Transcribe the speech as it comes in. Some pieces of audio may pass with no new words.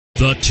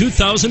The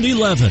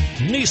 2011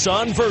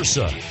 Nissan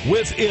Versa.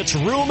 With its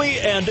roomy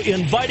and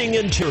inviting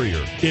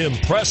interior,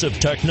 impressive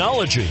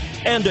technology,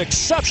 and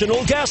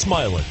exceptional gas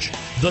mileage,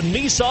 the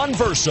Nissan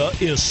Versa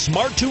is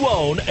smart to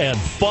own and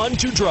fun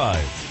to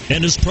drive,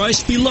 and is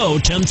priced below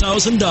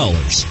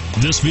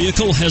 $10,000. This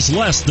vehicle has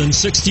less than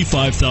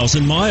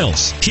 65,000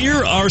 miles.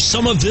 Here are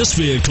some of this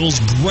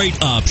vehicle's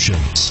great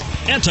options: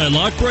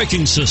 anti-lock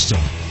braking system,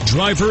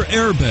 driver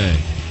airbag,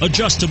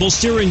 adjustable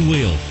steering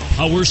wheel,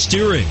 power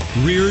steering,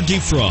 rear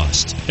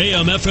defrost,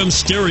 AM/FM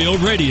stereo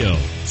radio,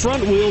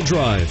 front wheel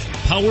drive,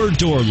 power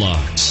door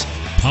locks,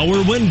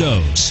 power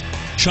windows,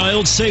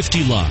 child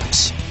safety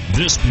locks.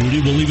 This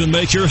beauty will even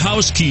make your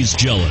house keys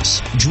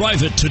jealous.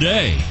 Drive it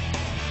today.